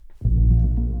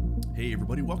Hey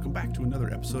everybody, welcome back to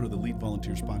another episode of the Lead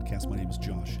Volunteers Podcast. My name is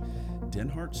Josh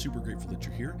Denhart. Super grateful that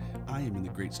you're here. I am in the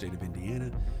great state of Indiana.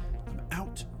 I'm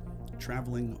out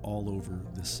traveling all over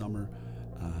this summer.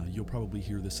 You'll probably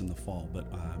hear this in the fall,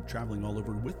 but I'm traveling all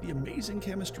over with the Amazing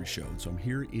Chemistry Show. And so I'm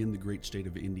here in the great state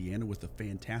of Indiana with a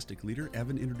fantastic leader.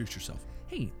 Evan, introduce yourself.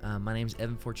 Hey, my name's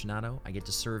Evan Fortunato. I get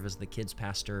to serve as the kids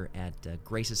pastor at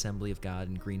Grace Assembly of God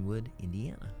in Greenwood,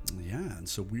 Indiana. Yeah, and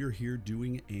so we are here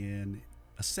doing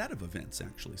a set of events,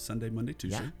 actually, Sunday, Monday,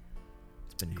 Tuesday. Yeah,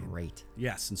 it's been great.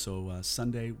 Yes, and so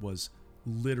Sunday was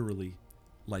literally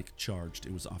like charged.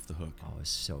 It was off the hook. Oh, it was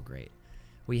so great.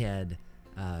 We did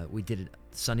it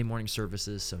Sunday morning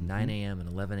services, so 9 a.m. and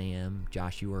 11 a.m.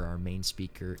 Josh, you were our main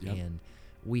speaker, and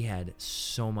we had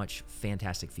so much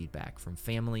fantastic feedback from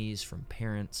families, from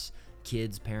parents,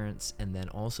 kids' parents, and then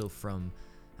also from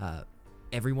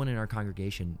everyone in our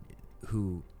congregation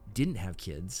who didn't have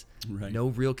kids, right. No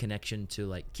real connection to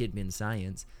like KidMin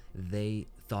science. They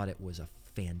thought it was a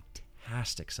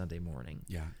fantastic Sunday morning.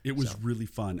 Yeah, it was really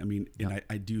fun. I mean, and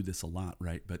I do this a lot,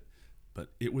 right? But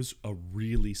it was a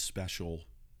really special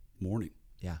morning.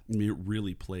 Yeah. I mean, it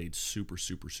really played super,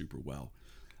 super, super well.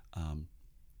 And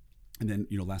then,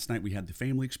 last night we had the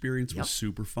family experience. It was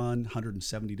super fun.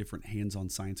 170 different hands-on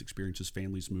science experiences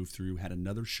families moved through. Had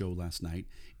another show last night.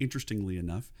 Interestingly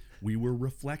enough, we were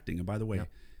reflecting. And by the way,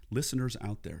 listeners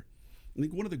out there, I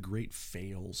think one of the great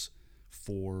fails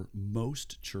for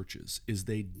most churches is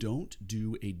they don't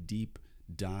do a deep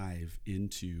dive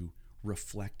into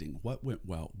reflecting what went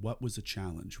well, what was a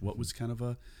challenge, what was kind of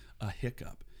a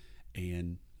hiccup.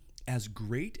 And as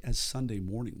great as Sunday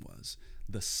morning was,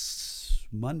 the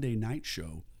Monday night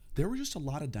show, there were just a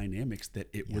lot of dynamics that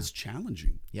it was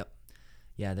challenging. Yep.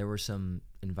 Yeah, there were some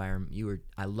environment.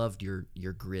 I loved your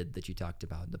grid that you talked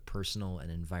about, the personal and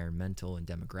environmental and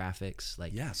demographics.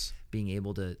 Like being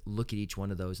able to look at each one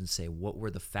of those and say, what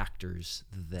were the factors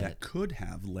that could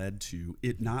have led to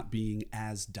it not being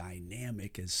as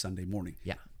dynamic as Sunday morning?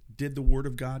 Yeah. Did the Word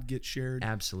of God get shared?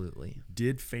 Absolutely.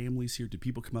 Did families here? Did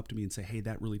people come up to me and say, "Hey,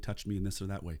 that really touched me in this or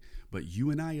that way"? But you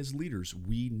and I, as leaders,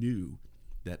 we knew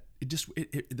that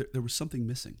there was something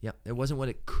missing. Yep. It wasn't what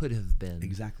it could have been.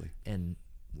 Exactly. And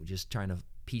we're just trying to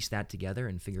piece that together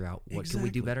and figure out what can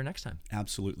we do better next time.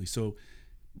 Absolutely. So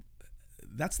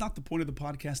that's not the point of the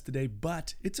podcast today,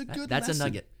 but it's a good That's lesson. a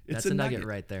nugget. That's a nugget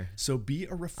right there. So be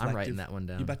a reflective. I'm writing that one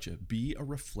down. You betcha. Be a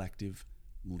reflective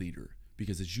leader,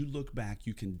 because as you look back,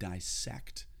 you can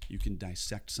dissect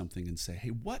something and say, hey,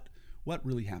 what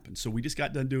really happened? So we just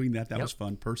got done doing that. That was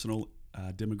fun. Personal,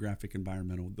 demographic,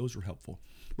 environmental. Those were helpful.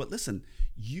 But listen,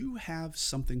 you have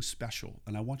something special,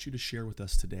 and I want you to share with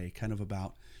us today kind of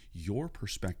about your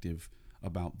perspective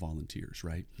about volunteers,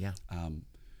 right? Yeah.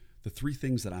 The three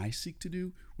things that I seek to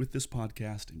do with this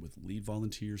podcast and with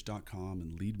leadvolunteers.com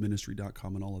and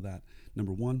leadministry.com and all of that.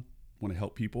 Number one, I want to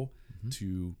help people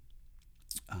to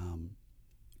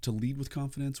lead with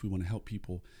confidence. We want to help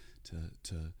people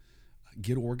to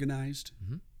get organized.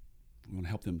 We want to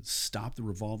help them stop the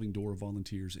revolving door of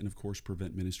volunteers and, of course,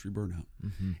 prevent ministry burnout.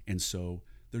 And so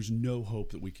there's no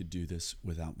hope that we could do this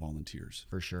without volunteers.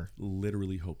 For sure.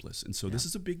 Literally hopeless. And so this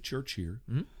is a big church here,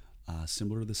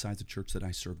 similar to the size of church that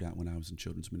I served at when I was in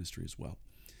children's ministry as well.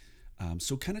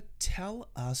 So kind of tell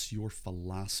us your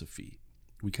philosophy.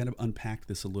 We kind of unpacked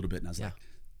this a little bit, and I was like,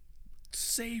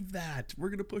 save that. We're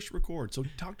going to push record. So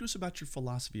talk to us about your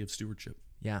philosophy of stewardship.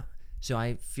 Yeah. So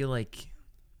I feel like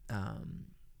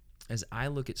as I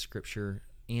look at Scripture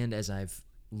and as I've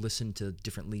listened to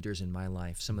different leaders in my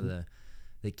life, some of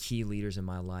the key leaders in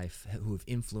my life who have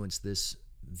influenced this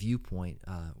viewpoint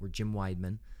were Jim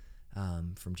Weidman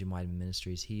from Jim Weidman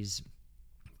Ministries. He's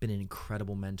been an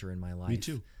incredible mentor in my life. Me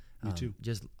too.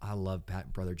 I love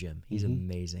Brother Jim. He's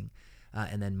amazing.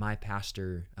 And then my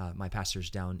pastor's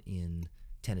down in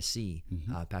Tennessee,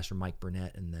 Pastor Mike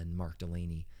Burnett, and then Mark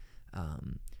Delaney,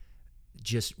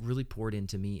 just really poured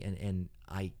into me, and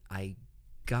I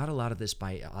got a lot of this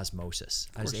by osmosis.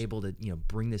 I was able to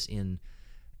bring this in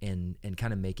and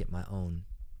kind of make it my own.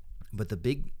 But the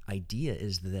big idea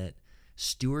is that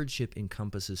stewardship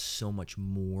encompasses so much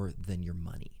more than your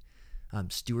money.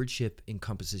 Stewardship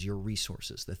encompasses your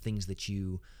resources, the things that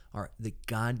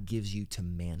God gives you to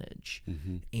manage,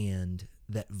 and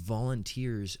that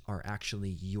volunteers are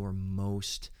actually your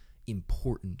most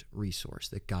important resource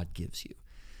that God gives you.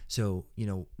 So,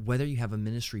 whether you have a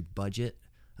ministry budget,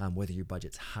 whether your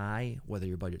budget's high, whether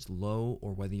your budget's low,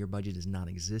 or whether your budget is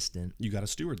non-existent, you got to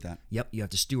steward that. Yep, you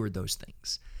have to steward those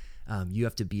things. You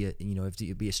have to be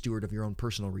a steward of your own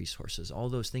personal resources, all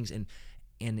those things. And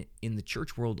in the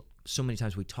church world, so many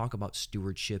times we talk about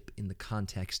stewardship in the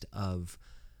context of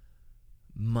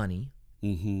money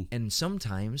And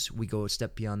sometimes we go a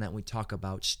step beyond that and we talk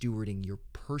about stewarding your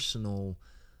personal,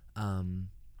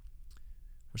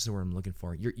 what's the word I'm looking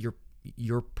for?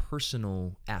 Your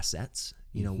personal assets,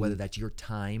 you know, whether that's your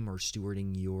time or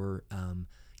stewarding your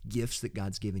gifts that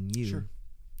God's given you. Sure.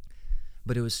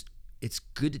 But it's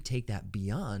good to take that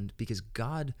beyond, because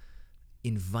God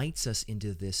invites us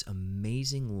into this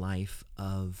amazing life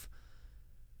of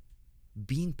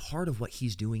being part of what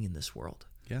he's doing in this world.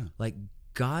 Yeah. Like,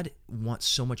 God wants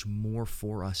so much more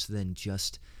for us than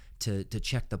just to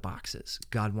check the boxes.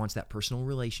 God wants that personal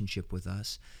relationship with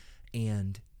us.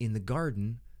 And in the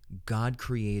garden, God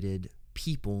created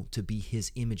people to be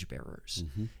his image bearers.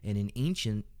 And in an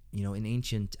ancient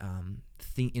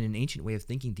way of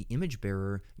thinking, the image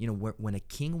bearer, you know, when a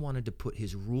king wanted to put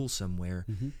his rule somewhere,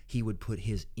 he would put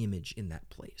his image in that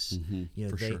place. You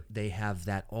know, they have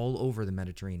that all over the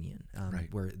Mediterranean,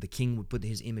 where the king would put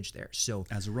his image there. So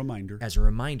as a reminder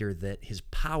that his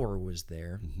power was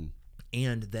there,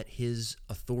 and that his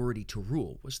authority to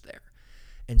rule was there.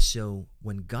 And so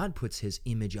when God puts his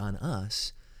image on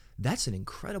us, that's an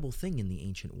incredible thing in the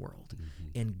ancient world.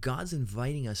 And God's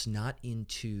inviting us not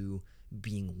into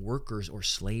being workers or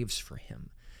slaves for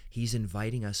him. He's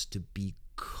inviting us to be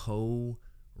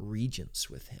co-regents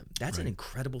with him. That's an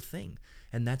incredible thing.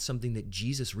 And that's something that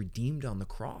Jesus redeemed on the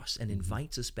cross and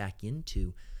invites us back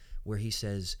into, where he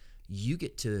says, you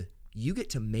get to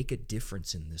make a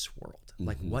difference in this world.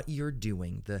 Like what you're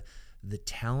doing, the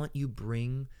talent you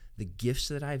bring, the gifts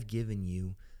that I've given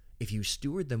you, if you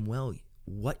steward them well,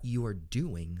 what you are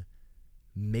doing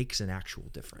makes an actual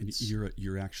difference.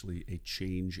 You're actually a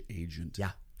change agent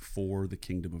for the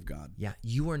kingdom of God. Yeah,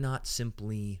 you are not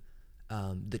simply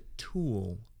the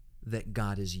tool that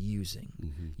God is using.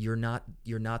 You're not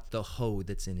the hoe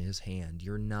that's in his hand.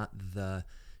 You're not the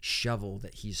shovel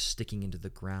that he's sticking into the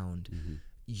ground.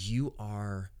 You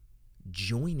are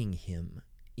joining him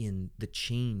in the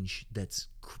change that's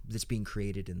being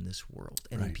created in this world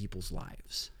and in people's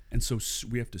lives. And so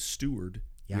we have to steward.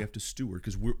 We have to steward,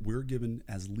 because we're given,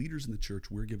 as leaders in the church,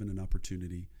 we're given an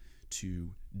opportunity to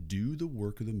do the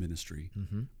work of the ministry,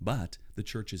 but the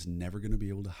church is never going to be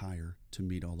able to hire to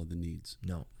meet all of the needs.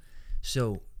 No.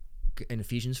 So in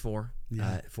Ephesians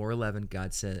 4:11,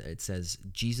 God says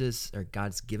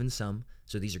God's given some.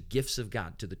 So these are gifts of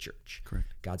God to the church.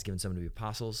 Correct. God's given some to be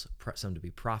apostles, some to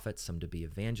be prophets, some to be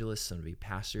evangelists, some to be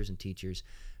pastors and teachers,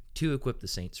 to equip the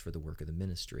saints for the work of the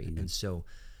ministry. Amen. And so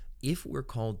if we're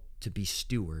called to be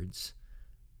stewards,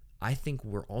 I think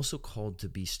we're also called to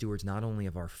be stewards not only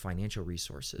of our financial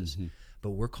resources,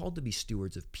 but we're called to be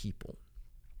stewards of people.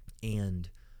 And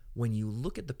when you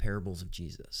look at the parables of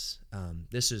Jesus,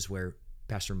 this is where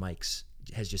Pastor Mike's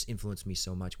has just influenced me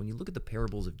so much. When you look at the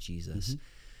parables of Jesus,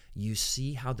 you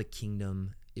see how the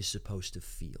kingdom is supposed to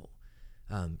feel.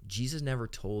 Jesus never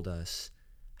told us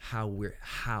how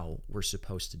we're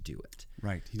supposed to do it.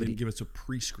 Right. He didn't give us a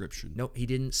prescription. No, he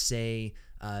didn't say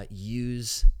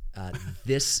use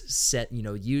this set. You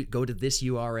know, you go to this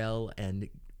URL and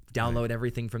download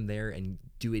everything from there and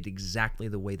do it exactly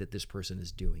the way that this person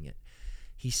is doing it.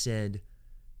 He said,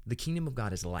 the kingdom of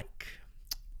God is like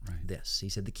this. He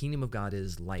said, the kingdom of God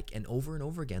is like, and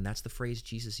over again, that's the phrase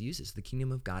Jesus uses. The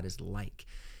kingdom of God is like.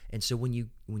 And so when you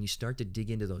start to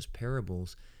dig into those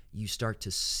parables, you start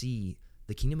to see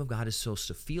the kingdom of God is supposed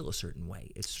to feel a certain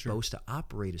way. It's supposed to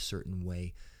operate a certain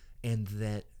way, and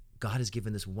that God has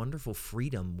given this wonderful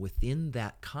freedom within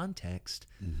that context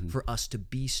for us to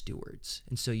be stewards.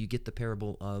 And so you get the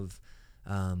parable of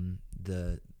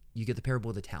the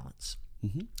talents,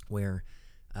 where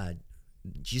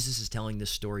Jesus is telling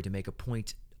this story to make a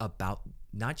point about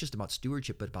not just about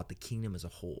stewardship, but about the kingdom as a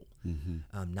whole,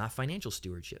 not financial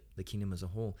stewardship, the kingdom as a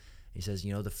whole. He says,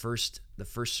 you know, the first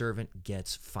servant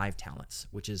gets 5 talents,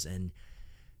 which is an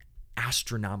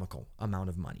astronomical amount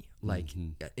of money, like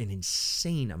an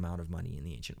insane amount of money in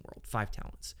the ancient world. 5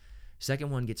 talents. Second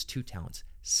one gets 2 talents,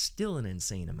 still an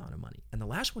insane amount of money. And the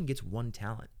last one gets 1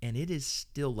 talent, and it is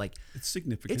still like it's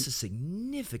significant. It's a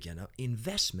significant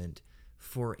investment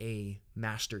for a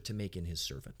master to make in his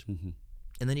servant.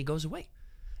 And then he goes away,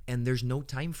 and there's no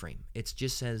time frame. It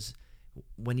just says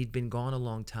when he'd been gone a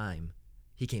long time,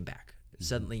 he came back.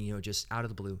 Suddenly, you know, just out of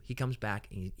the blue, he comes back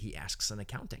and he asks an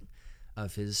accounting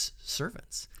of his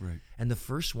servants. Right. And the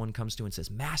first one comes to him and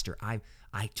says, Master, I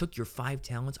took your 5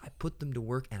 talents, I put them to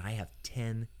work, and I have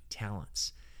 10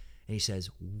 talents. And he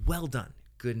says, well done,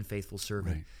 good and faithful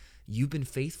servant. Right. You've been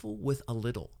faithful with a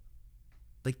little.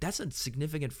 Like, that's a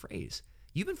significant phrase.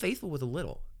 You've been faithful with a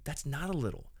little. That's not a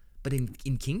little. But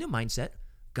in kingdom mindset,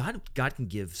 God can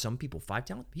give some people 5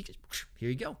 talents. He just, here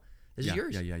you go. This is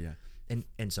yours. Yeah.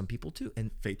 And some people too.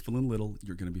 And faithful in little,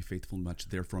 you're going to be faithful in much.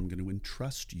 Therefore, I'm going to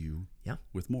entrust you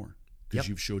with more because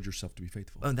you've showed yourself to be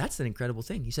faithful. Oh, and that's an incredible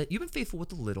thing. He said, you've been faithful with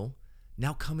the little.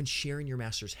 Now come and share in your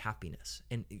master's happiness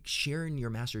and share in your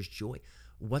master's joy.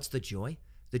 What's the joy?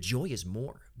 The joy is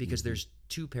more, because there's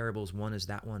two parables. One is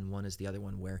that one is the other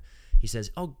one, where he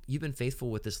says, oh, you've been faithful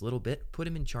with this little bit. Put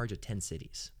him in charge of 10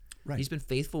 cities. Right. He's been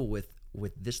faithful with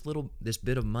this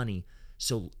bit of money,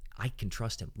 so I can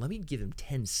trust him. Let me give him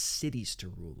 10 cities to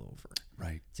rule over.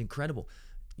 Right. It's incredible.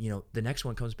 The next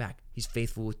one comes back. He's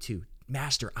faithful with 2.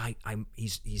 Master,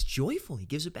 he's joyful. He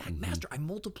gives it back. Master, I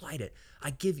multiplied it.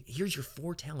 Here's your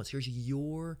 4 talents. Here's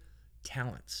your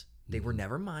talents. They were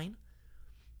never mine.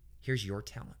 Here's your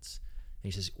talents.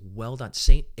 And he says, well done.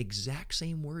 Exact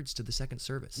same words to the second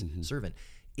servant.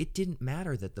 It didn't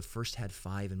matter that the first had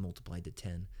 5 and multiplied to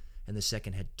 10, and the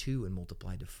second had 2 and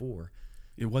multiplied to 4.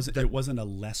 It wasn't a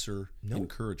lesser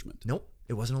encouragement. Nope.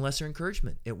 It wasn't a lesser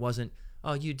encouragement. It wasn't,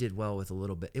 oh, you did well with a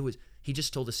little bit. He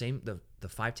just told the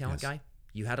 5 talent guy,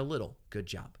 you had a little, good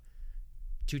job.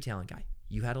 2 talent guy,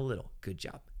 you had a little, good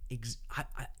job.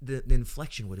 The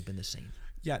inflection would have been the same.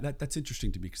 Yeah, that's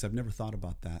interesting to me, because I've never thought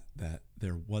about that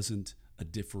there wasn't a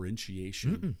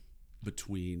differentiation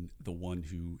between the one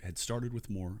who had started with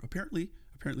more. Apparently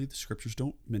the scriptures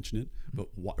don't mention it,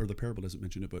 or the parable doesn't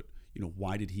mention it, but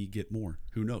why did he get more?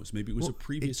 Who knows? Maybe it was a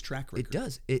previous track record. It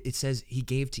does. It says he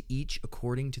gave to each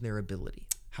according to their ability.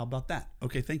 How about that?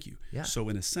 Okay, thank you. Yeah. So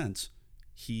in a sense,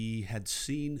 he had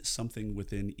seen something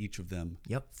within each of them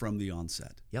from the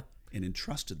onset. Yep. And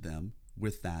entrusted them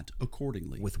with that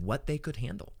accordingly. With what they could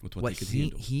handle. With what they could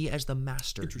handle. He as the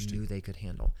master knew they could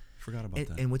handle. Forgot about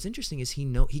that. And what's interesting is he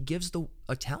gives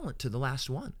a talent to the last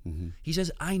one. He says,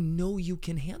 I know you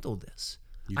can handle this.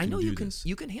 I know you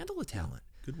can handle a talent.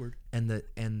 Yeah, good word. And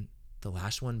the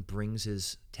last one brings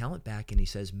his talent back, and he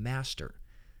says, Master.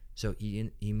 So he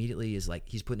immediately is like,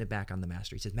 he's putting it back on the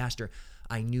master. He says, Master,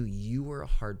 I knew you were a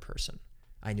hard person.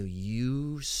 I knew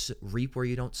you reap where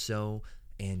you don't sow,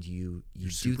 and you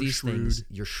do these things.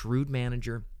 You're a shrewd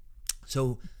manager.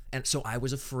 So I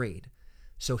was afraid.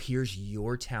 So here's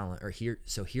your talent,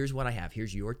 so here's what I have.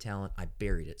 Here's your talent. I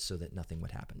buried it so that nothing would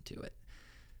happen to it.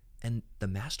 And the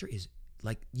master is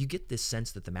like, you get this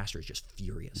sense that the master is just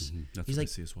furious. That's He's what like,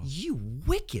 I see as well. You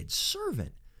wicked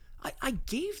servant. I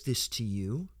gave this to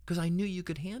you because I knew you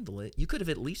could handle it. You could have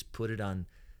at least put it on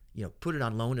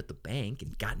loan at the bank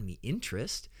and gotten me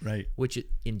interest. Right. Which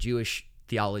in Jewish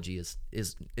theology is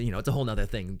it's a whole nother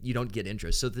thing. You don't get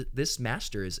interest. So this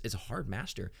master is a hard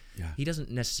master. Yeah. He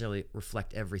doesn't necessarily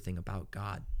reflect everything about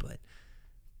God, but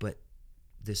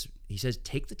this, he says,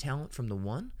 take the talent from the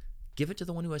one, give it to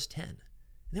the one who has 10. And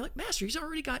they're like, Master, he's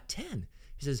already got 10.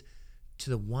 He says, to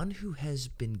the one who has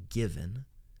been given,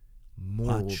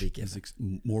 more will be given.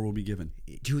 More will be given.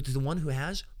 To the one who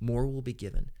has, more will be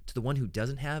given. To the one who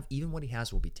doesn't have, even what he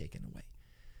has will be taken away.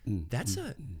 That's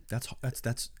a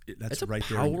right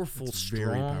powerful, there. strong.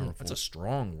 Very powerful. That's a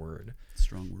strong word.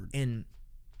 Strong word. And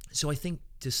so I think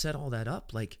to set all that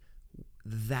up, like,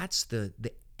 that's the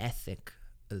ethic,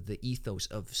 the ethos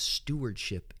of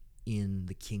stewardship in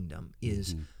the kingdom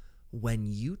is when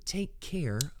you take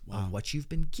care of what you've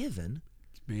been given,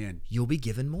 man, you'll be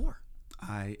given more.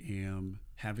 I am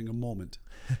having a moment,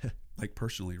 like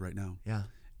personally right now. Yeah.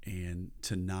 And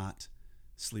to not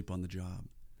sleep on the job.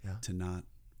 Yeah. To not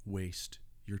waste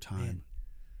your time. Man.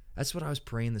 That's what I was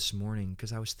praying this morning,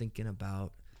 because I was thinking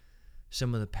about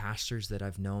some of the pastors that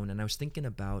I've known, and I was thinking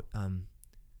about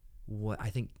what I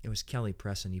think it was Kelly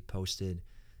Presson. He posted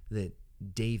that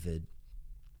David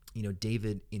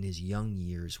in his young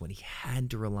years, when he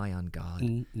had to rely on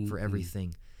God for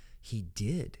everything, he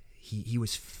did. He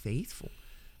was faithful.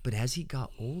 But as he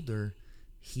got older,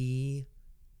 he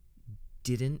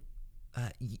didn't.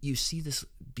 You see this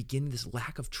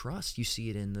lack of trust. You see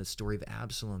it in the story of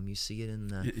Absalom. You see it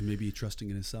in and maybe trusting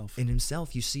in himself.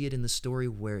 You see it in the story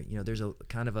where there's a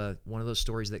kind of one of those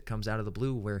stories that comes out of the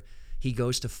blue where he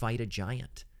goes to fight a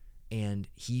giant, and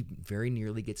he very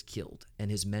nearly gets killed. And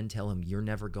his men tell him, "You're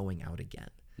never going out again."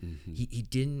 He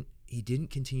didn't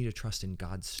continue to trust in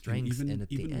God's strength. And at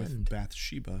the end, with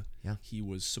Bathsheba, he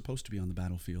was supposed to be on the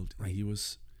battlefield. Right. He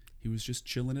was just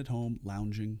chilling at home,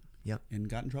 lounging. Yep. And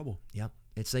got in trouble. Yep.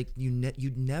 It's like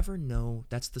you'd never know.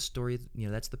 That's the story.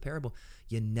 That's the parable.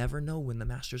 You never know when the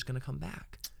master's going to come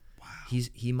back. Wow.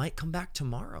 He might come back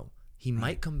tomorrow. He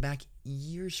might come back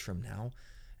years from now.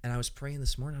 And I was praying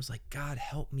this morning. I was like, God,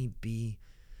 help me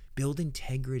build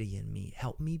integrity in me.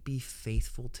 Help me be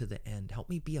faithful to the end. Help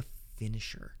me be a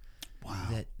finisher.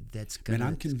 Wow. That's going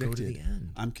to go to the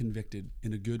end. I'm convicted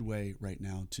in a good way right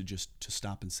now to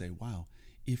stop and say, wow,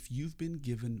 if you've been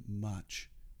given much,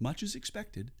 much is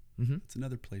expected. Mm-hmm. It's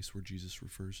another place where Jesus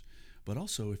refers. But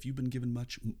also, if you've been given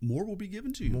much, more will be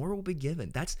given to you. More will be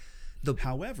given.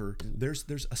 However, there's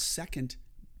a second.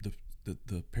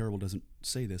 The parable doesn't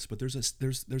say this, but there's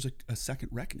a second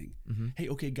reckoning. Mm-hmm. Hey,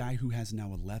 okay, guy who has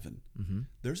now 11. Mm-hmm.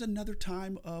 There's another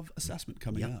time of assessment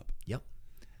coming up. Yep.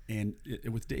 And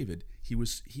with David, he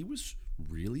was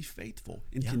really faithful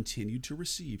and continued to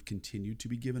receive, continued to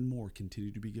be given more,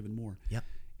 continued to be given more. Yep.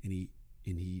 And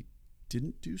he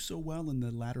didn't do so well in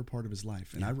the latter part of his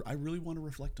life. And I really want to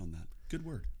reflect on that. Good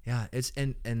word. Yeah, it's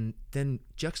and then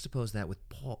juxtapose that with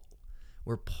Paul,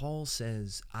 where Paul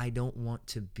says, I don't want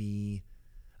to be,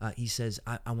 he says,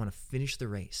 I want to finish the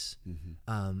race.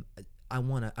 Mm-hmm. I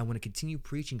want to continue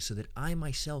preaching so that I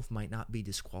myself might not be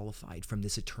disqualified from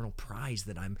this eternal prize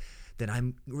that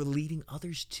I'm leading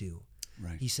others to.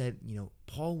 Right. He said,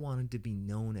 Paul wanted to be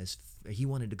known as, he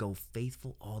wanted to go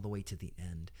faithful all the way to the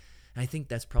end. And I think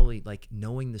that's probably like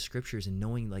knowing the scriptures and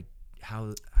knowing like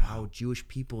how Jewish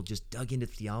people just dug into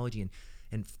theology,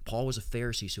 and Paul was a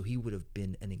Pharisee, so he would have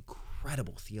been an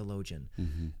incredible theologian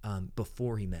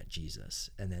before he met Jesus,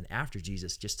 and then after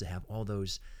Jesus, just to have all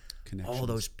those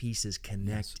pieces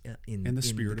connect in the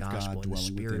Spirit the of gospel, God and the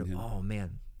dwelling Spirit within of him. Oh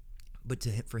man, but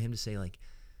for him to say like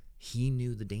he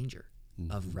knew the danger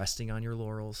of resting on your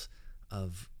laurels,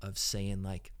 of saying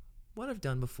like what I've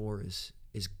done before is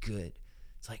good.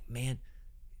 It's like, man,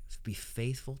 be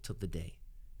faithful till the day.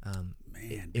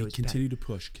 Continue to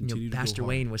push. Continue to Pastor go hard.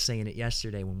 Wayne was saying it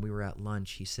yesterday when we were at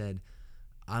lunch. He said,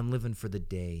 I'm living for the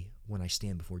day when I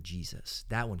stand before Jesus.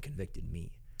 That one convicted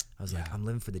me. I was like, I'm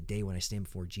living for the day when I stand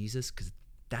before Jesus, because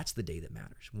that's the day that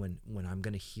matters. When I'm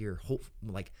going to hear,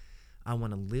 like, I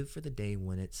want to live for the day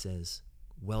when it says,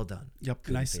 well done. Yep.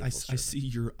 And I see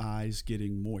your eyes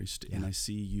getting moist, and I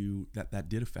see you, that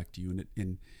did affect you.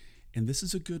 And this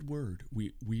is a good word.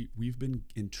 We've been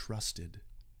entrusted.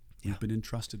 We've been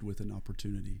entrusted with an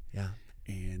opportunity. Yeah.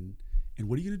 And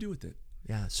what are you going to do with it?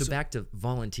 Yeah. So back to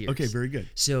volunteers. Okay, very good.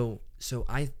 So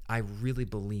I really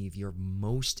believe your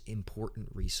most important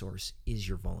resource is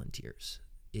your volunteers.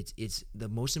 It's the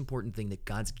most important thing that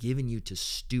God's given you to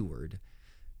steward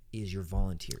is your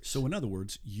volunteers. So in other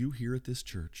words, you here at this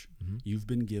church, you've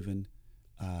been given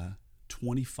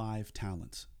 25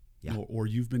 talents. Yeah. Or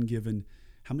you've been given,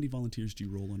 how many volunteers do you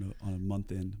roll on a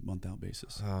month in, month out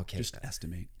basis? Okay. Just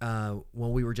estimate. Well,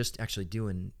 we were just actually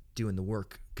doing the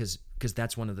work because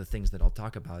that's one of the things that I'll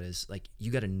talk about is like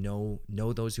you got to know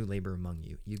those who labor among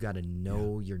you. You got to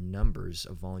know your numbers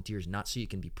of volunteers, not so you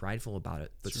can be prideful about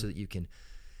it, but so that you can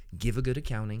give a good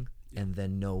accounting and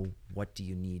then know what do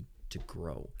you need to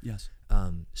grow. Yes.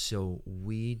 So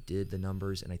we did the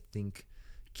numbers, and I think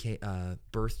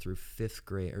birth through 6th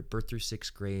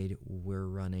grade, we're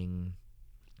running,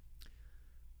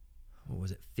 what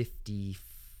was it, 50,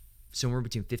 somewhere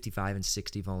between 55 and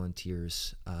 60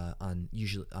 volunteers on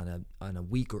a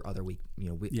week or other week,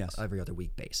 every other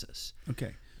week basis.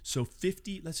 Okay. So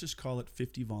 50, let's just call it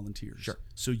 50 volunteers. Sure.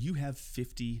 So you have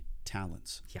 50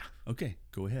 talents. Yeah. Okay,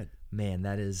 go ahead. Man,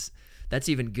 that's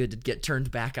even good to get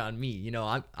turned back on me.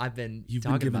 I've been You've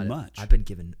talking been given about much. I've been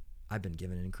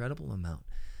given an incredible amount.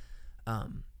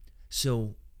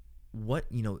 So what,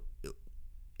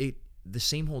 the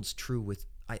same holds true with,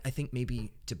 I think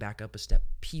maybe to back up a step,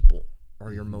 people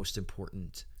are your most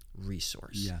important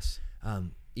resource. Yes.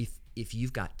 If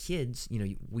you've got kids,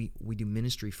 we do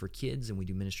ministry for kids and we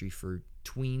do ministry for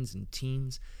tweens and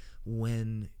teens.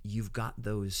 When you've got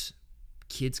those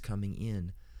kids coming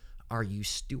in, are you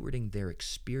stewarding their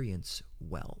experience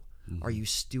well? Mm-hmm. Are you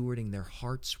stewarding their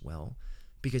hearts well?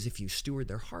 Because if you steward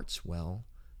their hearts well,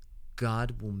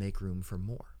 God will make room for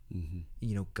more.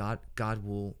 Mm-hmm. God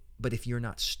will, but if you're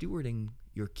not stewarding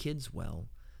your kids well,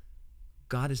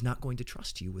 God is not going to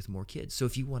trust you with more kids. So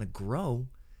if you want to grow,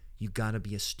 you got to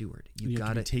be a steward. You got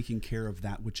to be taking care of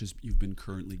that which is you've been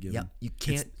currently given. Yeah, you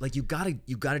can't you got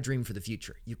to dream for the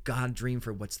future. You got to dream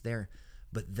for what's there,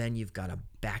 but then you've got to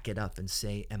back it up and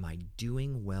say, am I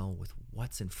doing well with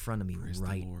what's in front of me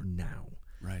right now?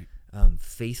 Right.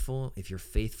 Faithful. If you're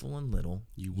faithful in little,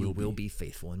 you will be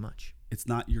faithful in much. It's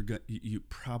not your gut. You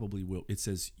probably will. It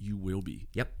says you will be.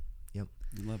 Yep.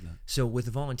 I love that. So with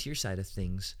the volunteer side of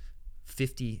things,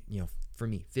 50. For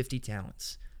me, 50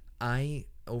 talents. I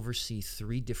oversee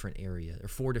 4 different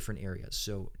areas.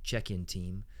 So check-in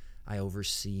team. I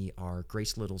oversee our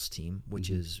Grace Littles team, which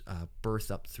is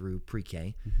birth up through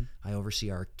pre-K. Mm-hmm. I oversee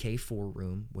our K4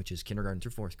 room, which is kindergarten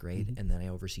through 4th grade. Mm-hmm. And then I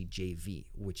oversee JV,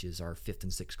 which is our 5th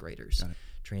and 6th graders. Got it.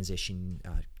 Transition,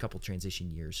 couple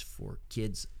transition years for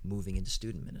kids moving into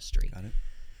student ministry. Got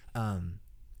it.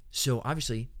 So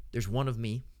obviously there's one of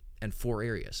me and 4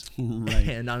 areas. Right.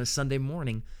 And on a Sunday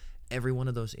morning, every one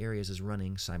of those areas is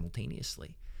running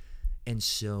simultaneously. And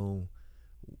so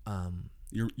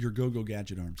your go-go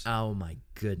gadget arms. oh my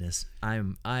goodness,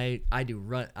 I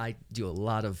do a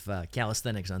lot of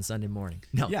calisthenics on Sunday morning.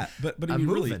 No, Yeah, but I I'm mean,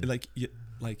 really,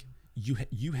 moving.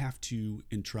 you have to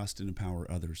entrust and empower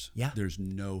others. Yeah. There's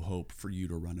no hope for you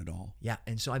to run it all. Yeah,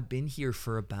 and so I've been here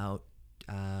for about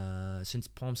since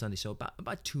Palm Sunday, so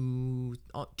about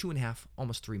 2.5,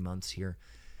 almost 3 months here,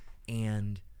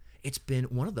 and it's been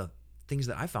one of the things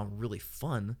that I found really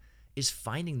fun is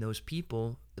finding those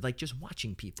people, like just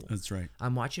watching people. That's right.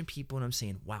 I'm watching people and I'm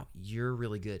saying, wow, you're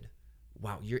really good.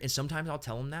 Wow, and sometimes I'll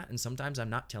tell them that, and sometimes I'm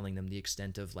not telling them the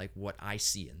extent of like what I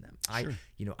see in them.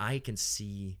 Sure. I can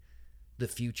see the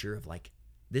future of like,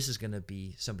 this is going to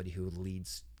be somebody who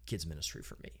leads kids ministry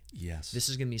for me. Yes. This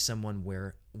is going to be someone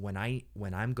where when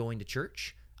I'm going to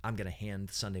church, I'm going to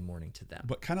hand Sunday morning to them.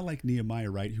 But kind of like Nehemiah,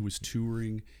 right? Who was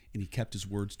touring and he kept his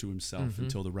words to himself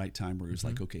until the right time where he was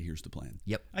like, okay, here's the plan.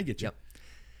 Yep. I get you. Yep.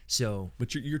 So,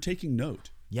 But you're taking note.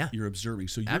 Yeah. You're observing.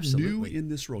 So you're Absolutely. new in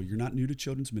this role. You're not new to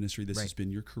children's ministry. This Right. has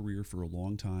been your career for a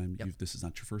long time. Yep. This is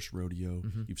not your first rodeo.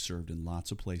 You've served in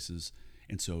lots of places.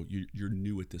 And so you're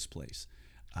new at this place.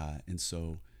 And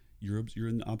so you're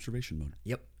in observation mode.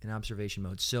 yep, in observation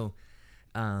mode. So,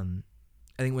 I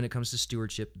think when it comes to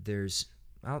stewardship,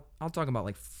 I'll talk about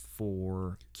like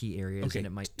 4 key areas, Okay, and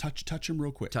it might touch them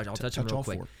real quick. I'll touch them real all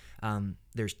quick. 4.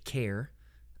 There's care,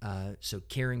 so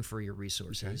caring for your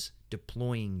resources,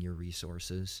 deploying your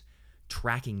resources,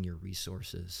 tracking your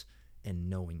resources,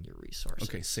 and knowing your resources.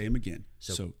 Okay, say them again.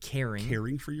 So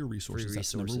caring for your resources. for your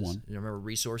That's resources. number 1. And remember,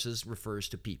 resources refers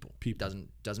to people. People.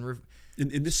 Doesn't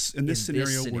In this scenario,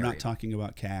 we're scenario. not talking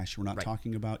about cash. We're not Right.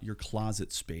 talking about your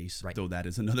closet space, Right. though that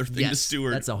is another thing to yes,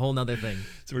 steward. that's a whole nother thing.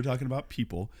 So we're talking about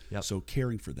people. Yep. So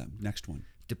caring for them. Next one.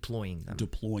 Deploying them,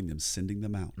 Deploying them, sending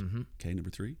them out. Okay, number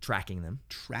 3. tracking them.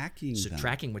 Tracking So them.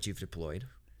 tracking what you've deployed,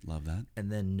 Love that.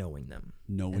 and then knowing them.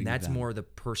 Knowing and that's them. more the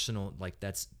personal, like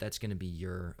that's going to be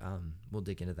your we'll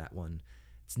dig into that one.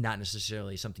 It's not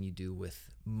necessarily something you do with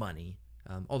money,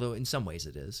 although in some ways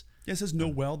it is. Yeah, it says know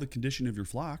well the condition of your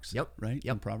flocks. Yep. Right?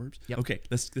 Yep. In Proverbs. Yep. Okay,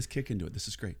 let's kick into it. This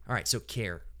is great. All right, so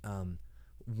care.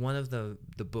 One of the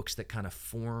books that kind of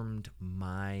formed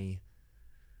my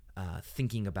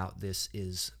thinking about this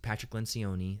is Patrick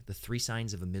Lencioni, The 3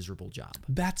 Signs of a Miserable Job.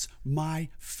 That's my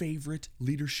favorite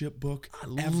leadership book I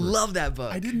ever. love that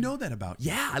book. I didn't know that about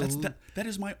you. Yeah, that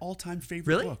is my all-time favorite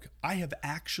Really? book. I have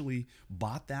actually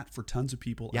bought that for tons of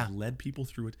people. Yeah. I've led people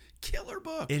through it. Killer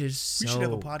book. It is We should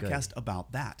have a so podcast good.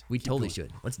 about that. We Keep totally going.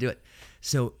 should. Let's do it.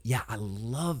 So yeah, I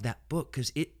love that book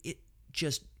because it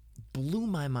just blew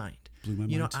my mind. Blew my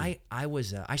You know, mind,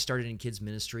 too. I started in kids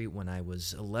ministry when I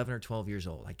was 11 or 12 years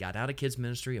old. I got out of kids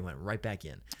ministry and went right back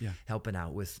in, Yeah. helping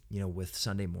out with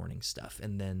Sunday morning stuff,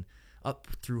 and then up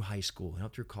through high school and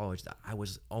up through college, I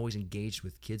was always engaged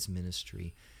with kids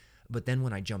ministry. But then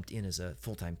when I jumped in as a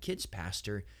full-time kids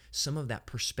pastor, some of that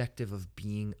perspective of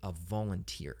being a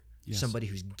volunteer, Yes. somebody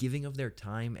who's giving of their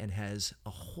time and has a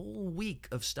whole week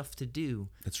of stuff to do.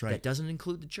 That's right. That doesn't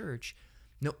include the church.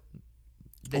 No.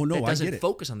 That, Oh, no, that I doesn't get it.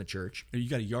 focus on the church. You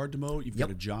got a yard to mow. You've Yep.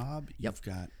 got a job. Yep. You've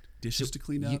got dishes to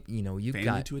clean up. You've family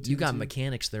got to attend you got to.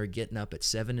 mechanics that are getting up at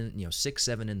 6,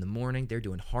 7 in the morning. They're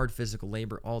doing hard physical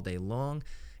labor all day long,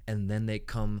 and then they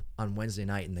come on Wednesday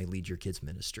night and they lead your kids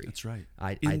ministry. That's right.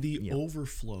 In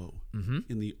Overflow,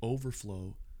 in the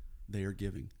overflow, they are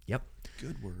giving. Yep.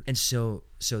 Good word. And so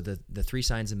the 3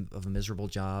 signs of a miserable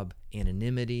job: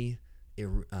 anonymity,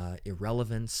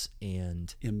 irrelevance,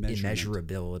 and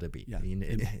immeasurability.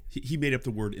 Yeah. He made up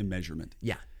the word immeasurement.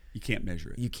 Yeah. You can't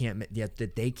measure it. You can't. Yeah,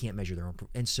 that they can't measure their own.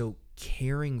 And so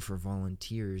caring for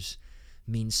volunteers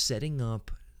means setting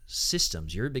up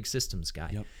systems. You're a big systems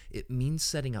guy. Yep. It means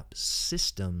setting up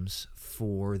systems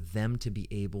for them to be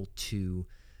able to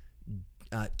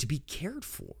be cared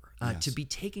for, Yes. to be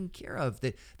taken care of.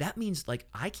 That means like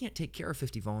I can't take care of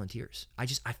 50 volunteers.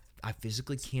 I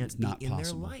physically can't It's be not in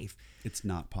possible. their life. It's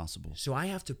not possible. So I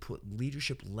have to put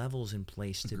leadership levels in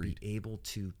place to Agreed. be able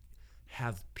to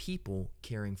have people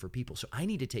caring for people. So I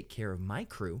need to take care of my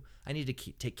crew. I need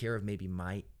to take care of maybe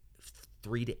my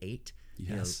 3 to 8,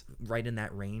 Yes. right in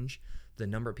that range, the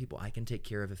number of people I can take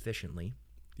care of efficiently.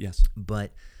 Yes.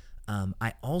 But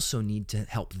I also need to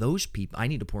help those people. I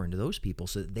need to pour into those people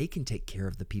so that they can take care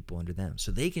of the people under them,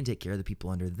 so they can take care of the people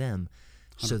under them,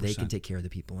 so they can 100%. take care of the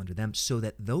people under them, so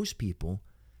that those people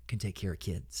can take care of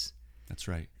kids. That's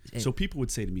right. And- So people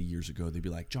would say to me years ago, they'd be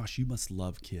like, Josh, you must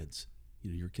love kids.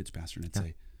 You're a kids pastor. And I'd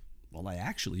say, well, I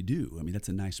actually do. I mean,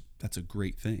 that's a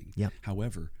great thing. Yep.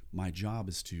 However, my job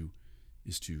is to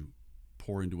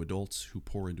pour into adults who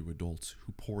pour into adults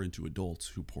who pour into adults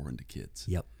who pour into kids.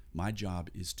 Yep. My job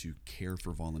is to care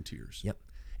for volunteers. Yep.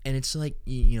 And it's like,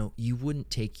 you wouldn't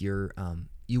take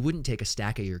a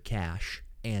stack of your cash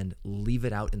and leave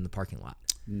it out in the parking lot.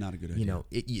 Not a good idea.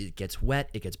 It gets wet,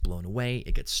 it gets blown away,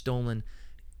 it gets stolen.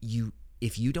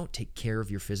 If you don't take care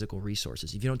of your physical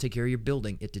resources, if you don't take care of your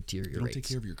building, it deteriorates. You don't take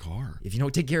care of your car. If you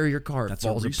don't take care of your car, it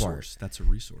falls apart. That's a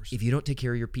resource. If you don't take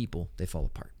care of your people, they fall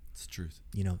apart. It's the truth.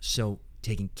 So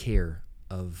taking care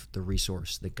of the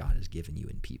resource that God has given you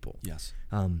in people. Yes.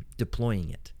 Deploying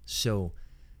it. So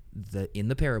in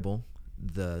the parable,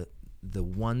 the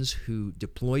ones who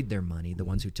deployed their money, the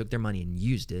ones who took their money and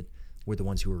used it, were the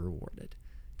ones who were rewarded.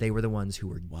 They were the ones who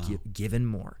were given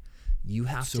more. You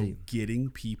have to getting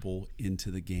people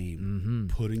into the game,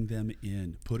 putting them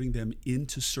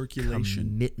into circulation,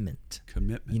 commitment.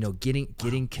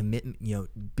 Getting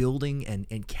commitment. Building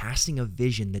and casting a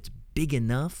vision that's big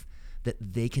enough that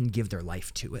they can give their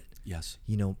life to it. Yes.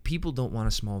 People don't want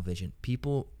a small vision.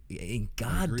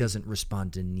 God doesn't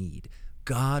respond to need.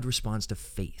 God responds to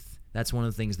faith. That's one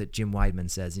of the things that Jim Weidman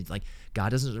says. He's like, God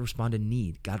doesn't respond to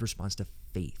need. God responds to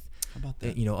faith. How about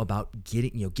that? About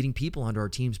getting people onto our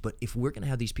teams. But if we're going to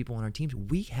have these people on our teams,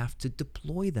 we have to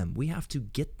deploy them. We have to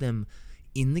get them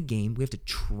in the game. We have to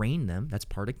train them. That's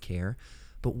part of care.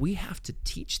 But we have to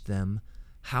teach them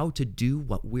how to do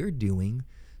what we're doing,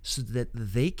 so that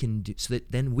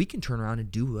then we can turn around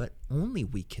and do what only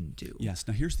we can do. Yes.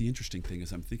 Now here's the interesting thing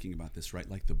as I'm thinking about this, right?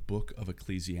 Like the book of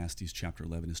Ecclesiastes chapter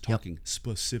 11 is talking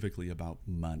specifically about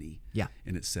money. Yeah.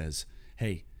 And it says,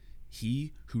 hey,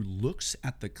 he who looks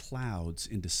at the clouds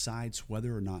and decides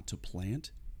whether or not to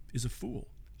plant is a fool.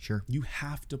 Sure. You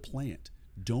have to plant.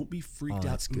 Don't be freaked out.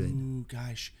 That's good. Ooh,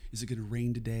 gosh, is it going to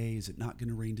rain today? Is it not going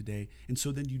to rain today? And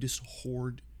so then you just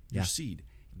hoard your seed.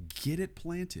 Get it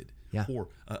planted. Yeah. Or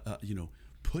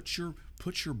put your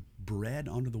bread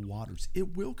onto the waters.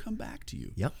 It will come back to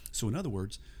you. Yep. So in other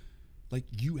words, like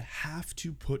you have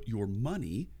to put your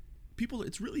money. People,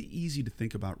 it's really easy to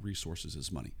think about resources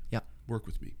as money. Yep. Work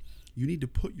with me. You need to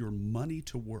put your money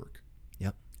to work.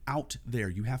 Yep. Out there.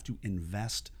 You have to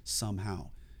invest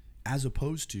somehow, as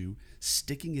opposed to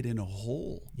sticking it in a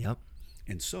hole. Yep.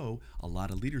 And so a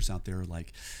lot of leaders out there are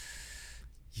like,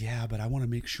 yeah, but I want to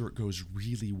make sure it goes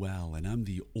really well, and I'm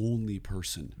the only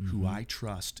person who I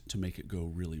trust to make it go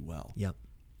really well. Yep.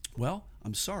 Well,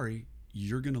 I'm sorry,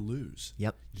 you're going to lose.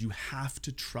 Yep. You have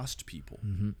to trust people.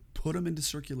 Put them into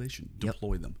circulation.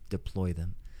 Deploy them. Deploy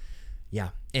them.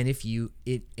 Yeah. And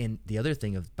and the other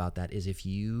thing about that is if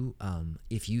you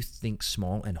think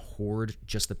small and hoard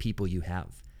just the people you have.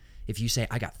 If you say,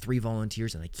 I got 3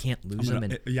 volunteers and I can't lose them.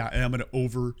 And I'm going to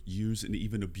overuse and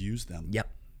even abuse them. Yep.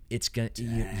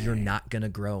 You're not going to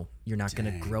grow. You're not going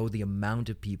to grow the amount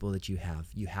of people that you have.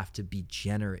 You have to be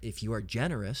generous. If you are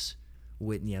generous,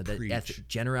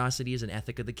 generosity is an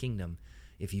ethic of the kingdom.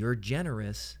 If you're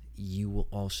generous,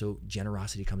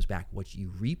 generosity comes back. What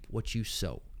you reap, what you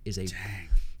sow is it's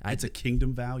a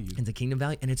kingdom value. It's a kingdom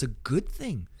value, and it's a good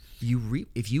thing. You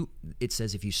reap it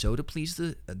says if you sow to please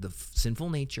the sinful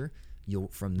nature, you'll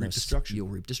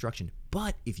reap destruction.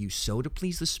 But if you sow to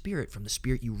please the Spirit, from the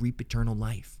Spirit you reap eternal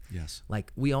life. Yes.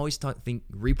 Like we always think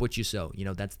reap what you sow.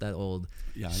 That's that old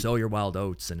sow your wild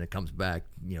oats and it comes back,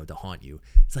 to haunt you.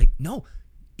 It's like, no,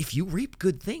 if you reap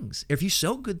good things, if you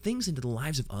sow good things into the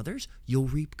lives of others, you'll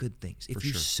reap good things. If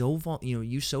you sow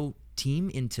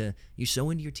into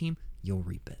your team, you'll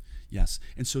reap it. Yes.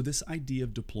 And so this idea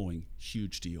of deploying,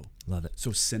 huge deal. Love it.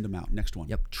 So send them out. Next one.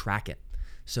 Yep. Track it.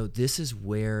 So this is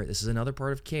another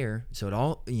part of care. So it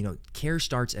all, care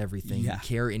starts everything. Yeah.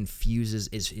 Care is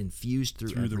infused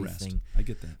through everything. The rest. I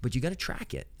get that. But you got to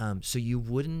track it. So you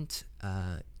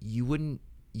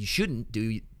shouldn't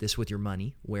do this with your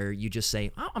money where you just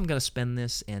say, oh, I'm going to spend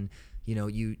this, and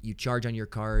you charge on your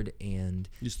card and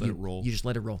you just let it roll. You just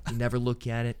let it roll. You never look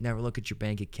at it, never look at your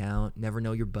bank account, never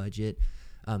know your budget.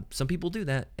 Some people do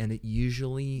that, and it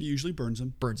usually burns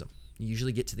them. You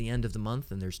usually get to the end of the month,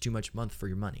 and there's too much month for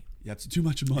your money. Yeah, it's too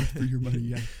much a month for your money.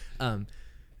 Yeah.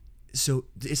 So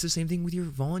it's the same thing with your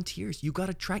volunteers. You got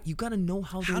to track. You got to know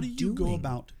how they're doing.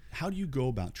 How do you go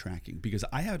about tracking? Because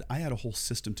I had a whole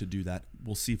system to do that.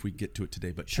 We'll see if we get to it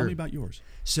today. But tell me about yours.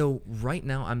 So right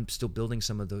now I'm still building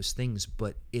some of those things,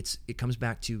 but it comes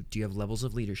back to, do you have levels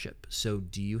of leadership? So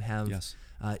do you have? Yes.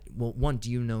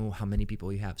 Do you know how many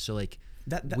people you have? So like.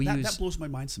 That blows my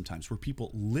mind sometimes, where people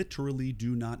literally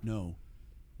do not know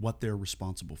what they're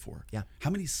responsible for. Yeah. How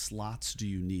many slots do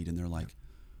you need? And they're like,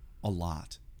 a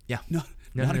lot. Yeah. Not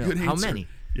a good answer. How many?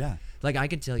 Yeah. Like I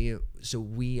can tell you, so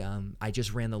I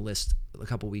just ran the list a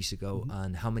couple weeks ago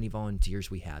on how many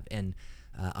volunteers we have. And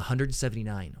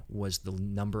 179 was the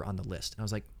number on the list. And I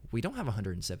was like, we don't have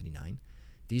 179.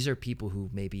 These are people who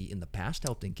maybe in the past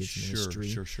helped in kids ministry.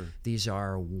 Sure. These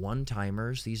are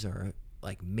one-timers. These are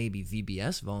like maybe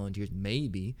VBS volunteers,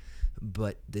 maybe,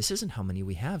 but this isn't how many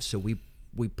we have. So we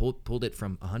pulled it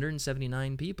from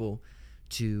 179 people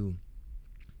to,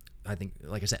 I think,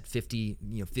 like I said, 50,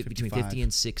 between 50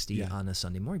 and 60 on a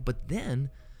Sunday morning. But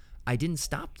then I didn't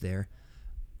stop there.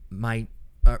 My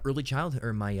early childhood,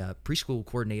 or my preschool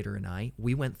coordinator and I,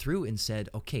 we went through and said,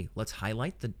 okay, let's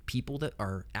highlight the people that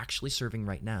are actually serving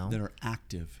right now. That are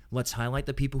active. Let's highlight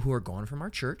the people who are gone from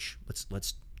our church.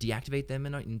 Let's deactivate them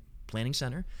in planning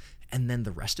center. And then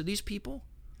the rest of these people,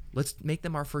 let's make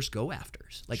them our first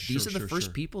go-afters. Like, these are the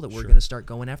first people that we're going to start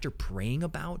going after, praying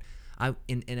about.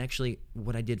 And actually,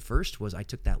 what I did first was I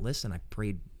took that list and I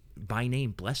prayed by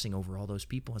name blessing over all those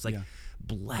people. It's like,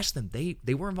 bless them.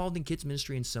 They were involved in kids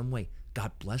ministry in some way.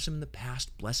 God bless them in the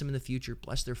past, bless them in the future,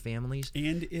 bless their families.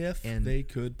 And if they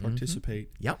could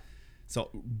participate. Yep.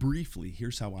 So briefly,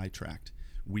 here's how I tracked.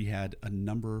 We had a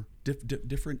number,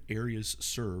 different areas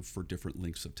served for different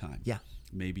lengths of time. Yeah.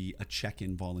 Maybe a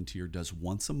check-in volunteer does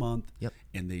once a month,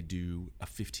 and they do a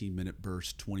 15-minute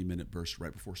burst, 20-minute burst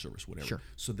right before service, whatever. Sure.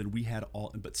 So then we had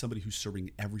but somebody who's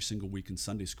serving every single week in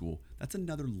Sunday school, that's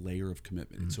another layer of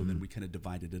commitment. And so then we kind of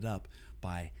divided it up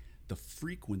by the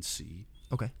frequency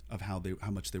of how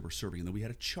much they were serving. And then we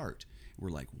had a chart. We're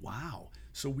like, wow.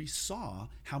 So we saw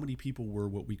how many people were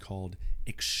what we called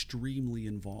extremely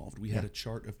involved. We had a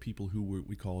chart of people who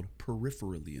we called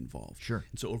peripherally involved. Sure.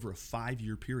 And so over a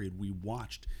 5-year period, we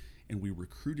watched and we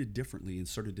recruited differently and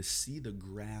started to see the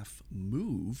graph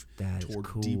move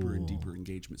toward deeper and deeper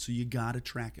engagement. So you got to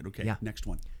track it. Okay, next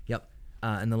one. Yep.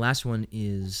 And the last one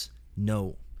is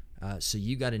know. So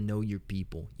you got to know your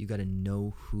people. You got to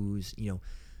know who's,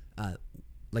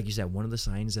 like you said, one of the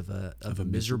signs of a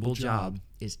miserable job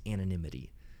is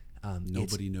anonymity.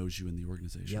 Nobody knows you in the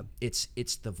organization. Yep.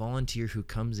 It's the volunteer who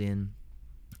comes in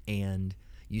and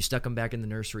you stuck them back in the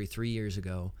nursery 3 years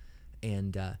ago.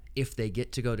 And if they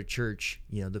get to go to church,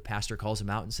 the pastor calls them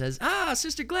out and says,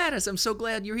 Sister Gladys, I'm so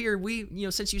glad you're here.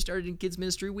 We, since you started in kids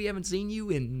ministry, we haven't seen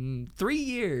you in 3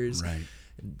 years. Right.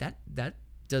 That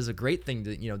does a great thing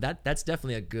to, that's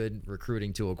definitely a good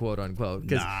recruiting tool, quote unquote.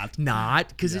 Not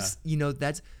because it's,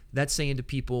 that's saying to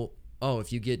people, oh,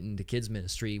 if you get into kids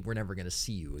ministry, we're never going to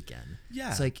see you again. Yeah.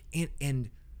 It's like, and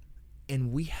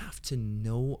we have to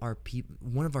know our people.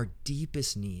 One of our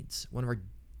deepest needs, one of our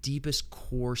deepest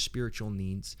core spiritual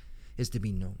needs is to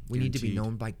be known. We need to be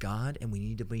known by God, and we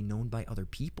need to be known by other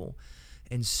people.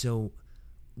 And so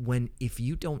if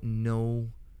you don't know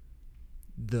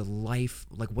the life,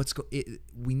 like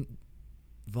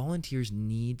volunteers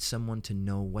need someone to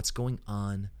know what's going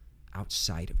on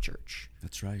outside of church.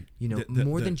 That's right.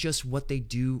 More than just what they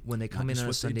do when they come in on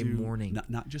a Sunday morning.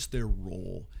 Not just their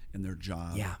role and their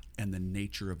job and the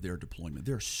nature of their deployment.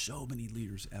 There are so many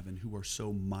leaders, Evan, who are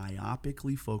so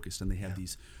myopically focused, and they have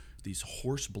these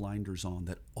horse blinders on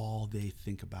that all they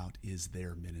think about is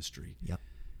their ministry. Yep.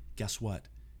 Guess what?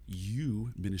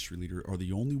 You, ministry leader, are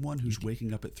the only one who's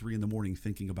waking up at 3 a.m.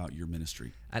 thinking about your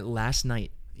ministry. Last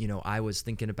night, I was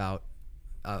thinking about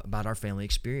our family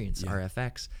experience,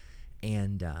 RFX,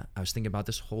 and I was thinking about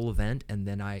this whole event, and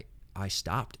then I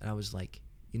stopped, and I was like,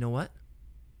 you know what?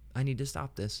 I need to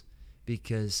stop this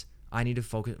because I need to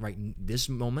focus right this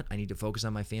moment. I need to focus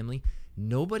on my family.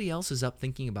 Nobody else is up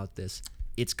thinking about this.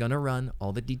 It's gonna run.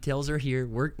 All the details are here.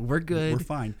 We're good. We're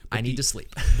fine. I need to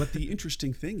sleep. But the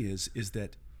interesting thing is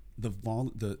that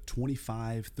the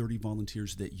 25, 30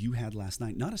 volunteers that you had last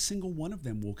night, not a single one of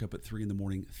them woke up at 3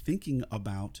 a.m. thinking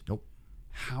about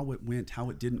how it went, how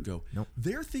it didn't go. Nope.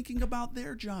 They're thinking about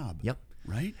their job. Yep.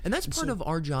 Right? And that's part of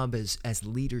our job as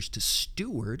leaders, to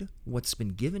steward what's been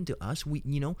given to us. We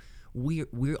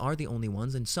are the only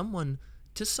ones, and someone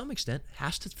to some extent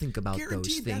has to think about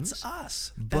those things. That's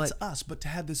us. That's us. But to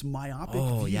have this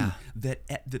myopic view that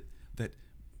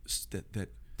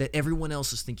everyone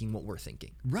else is thinking what we're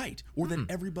thinking. Right. Or that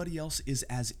everybody else is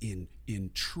as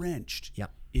entrenched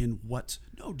Yep. in what's...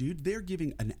 No, dude, they're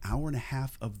giving an hour and a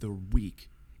half of the week,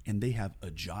 and they have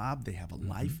a job, they have a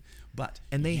life,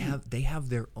 and they have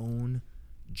their own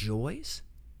joys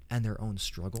and their own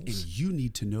struggles. And you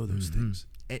need to know those things.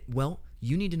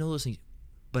 You need to know those things.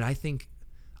 But I think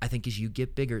as you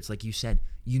get bigger, it's like you said,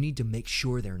 you need to make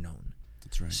sure they're known.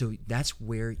 That's right. So that's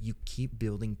where you keep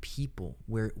building people,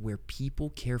 where people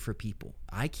care for people.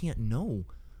 I can't know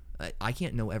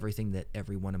everything that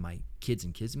every one of my kids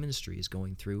in kids ministry is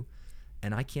going through,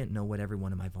 and I can't know what every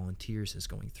one of my volunteers is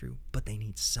going through, but they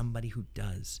need somebody who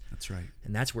does. That's right.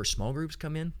 And that's where small groups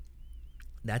come in.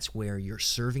 That's where your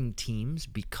serving teams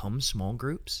become small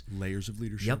groups. Layers of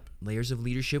leadership. Yep, layers of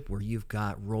leadership where you've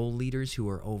got role leaders who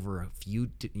are over a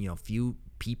few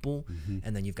people,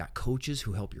 and then you've got coaches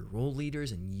who help your role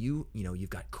leaders, and you've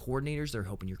got coordinators that are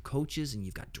helping your coaches, and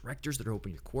you've got directors that are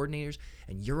helping your coordinators,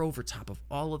 and you're over top of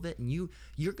all of it, and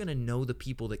you're going to know the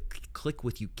people that click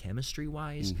with you chemistry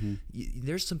wise.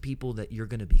 There's some people that you're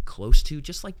going to be close to,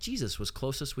 just like Jesus was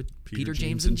closest with Peter,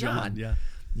 James, and John. Yeah,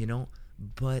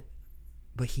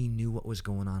 but he knew what was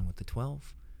going on with the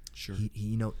 12. Sure.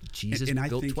 Jesus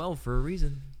built 12 for a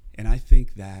reason. And I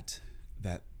think that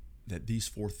these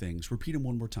 4 things, repeat them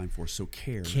one more time for us. So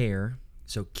care.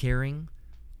 So caring,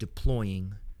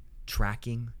 deploying,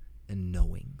 tracking, and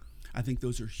knowing. I think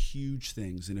those are huge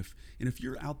things. And if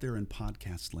you're out there in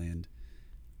podcast land,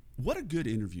 what a good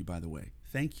interview, by the way.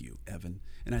 Thank you, Evan.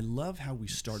 And I love how we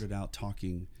started out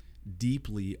talking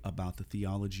deeply about the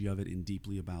theology of it and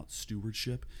deeply about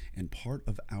stewardship. And part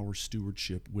of our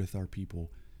stewardship with our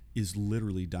people is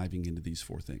literally diving into these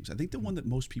 4 things. I think the one that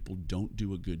most people don't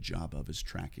do a good job of is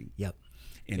tracking. Yep.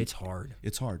 And it's hard.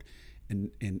 It's hard.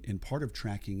 And part of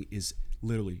tracking is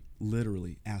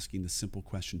literally asking the simple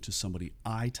question to somebody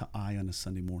eye to eye on a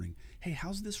Sunday morning. Hey,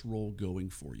 how's this role going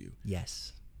for you?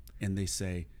 Yes. And they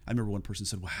say, I remember one person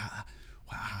said, well,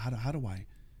 how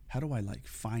do I like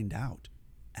find out?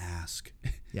 Ask.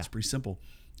 Yeah. It's pretty simple.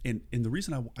 And the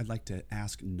reason I'd like to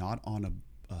ask, not on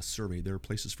a survey, there are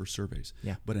places for surveys,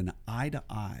 but an eye to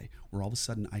eye where all of a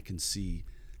sudden I can see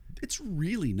it's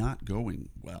really not going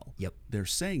well. Yep. They're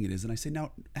saying it is. And I say,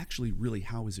 now, actually, really,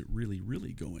 how is it really,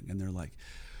 really going? And they're like,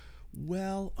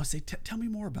 well, I say, tell me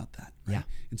more about that. Right? Yeah.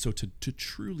 And so to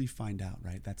truly find out,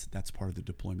 right, that's part of the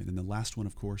deployment. And the last one,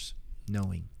 of course,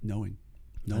 knowing.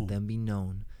 Let them be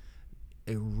known.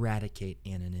 Eradicate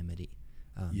anonymity.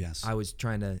 Yes. I was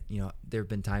trying to, there have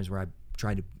been times where I've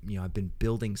tried to, I've been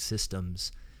building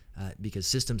systems because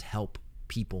systems help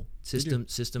people.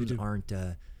 Systems aren't,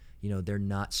 they're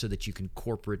not so that you can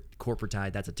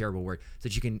corporatize. That's a terrible word. So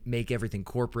that you can make everything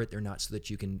corporate. They're not so that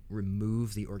you can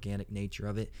remove the organic nature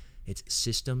of it. It's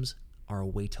systems are a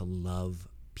way to love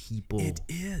people. It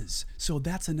is. So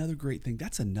that's another great thing.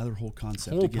 That's another whole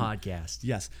concept. Whole podcast.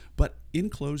 Yes. But in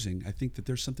closing, I think that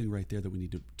there's something right there that we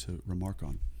need to remark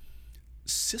on.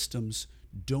 Systems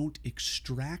don't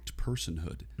extract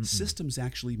personhood. Systems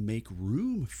actually make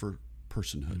room for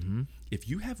personhood. If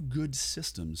you have good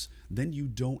systems, then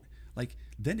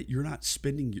you're not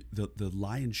spending the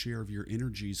lion's share of your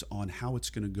energies on how it's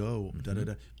going to go.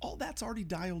 All that's already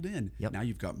dialed in. Yep. Now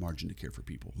you've got margin to care for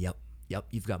people. Yep.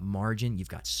 You've got margin. You've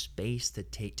got space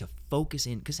to focus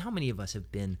in. Because how many of us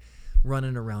have been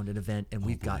running around an event and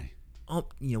we've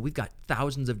got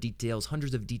thousands of details,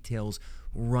 hundreds of details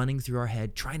running through our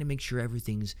head, trying to make sure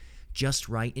everything's just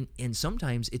right. And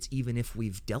sometimes it's even if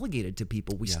we've delegated to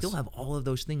people, we still have all of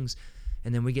those things.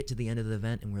 And then we get to the end of the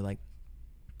event and we're like,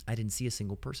 I didn't see a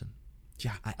single person.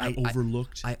 Yeah, I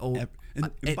overlooked.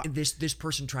 This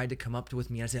person tried to come up with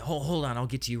me. And I said, hold on, I'll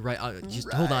get to you right.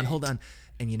 Hold on.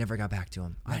 And you never got back to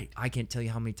him. Right. I can't tell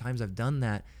you how many times I've done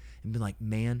that and been like,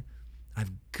 man,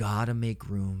 I've got to make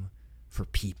room for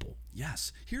people.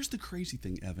 Yes. Here's the crazy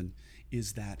thing, Evan,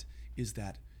 is that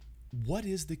what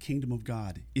is the kingdom of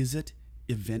God? Is it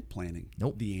event planning?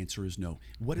 Nope. The answer is no.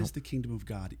 What is the kingdom of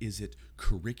God? Is it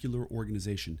curricular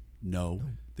organization? No.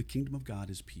 The kingdom of God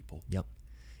is people. Yep.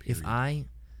 Period.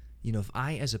 If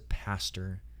I as a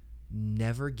pastor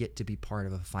never get to be part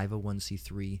of a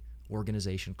 501c3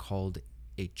 organization called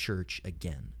a church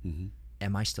again,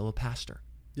 am I still a pastor?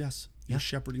 Yes. You're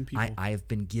shepherding people. I have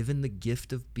been given the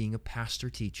gift of being a pastor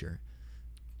teacher,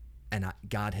 and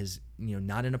God has,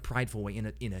 not in a prideful way,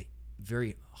 in a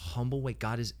very humble way,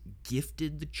 God has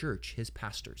gifted the church, his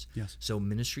pastors. Yes. So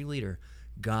ministry leader,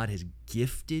 God has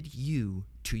gifted you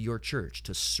to your church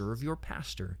to serve your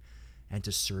pastor and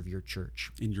to serve your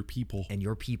church. And your people.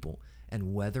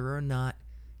 And whether or not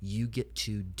you get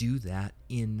to do that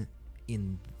in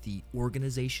the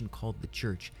organization called the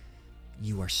church,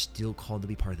 you are still called to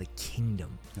be part of the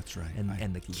kingdom. That's right.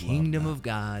 And the kingdom of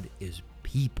God is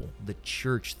people. The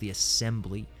church, the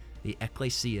assembly, the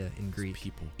ecclesia in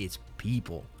Greek. It's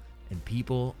people. And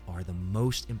people are the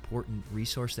most important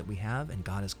resource that we have, and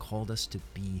God has called us to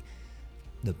be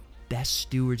the best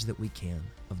stewards that we can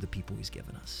of the people he's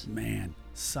given us. Man,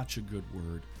 such a good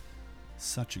word.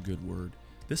 Such a good word.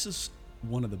 This is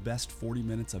one of the best 40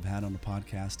 minutes I've had on a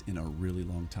podcast in a really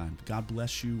long time. God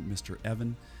bless you, Mr.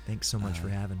 Evan. Thanks so much for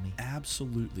having me.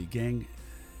 Absolutely. Gang,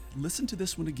 listen to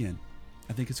this one again.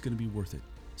 I think it's going to be worth it.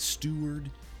 Steward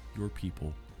your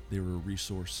people. They're a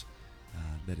resource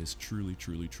that is truly,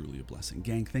 truly, truly a blessing.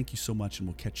 Gang, thank you so much, and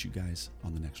we'll catch you guys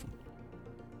on the next one.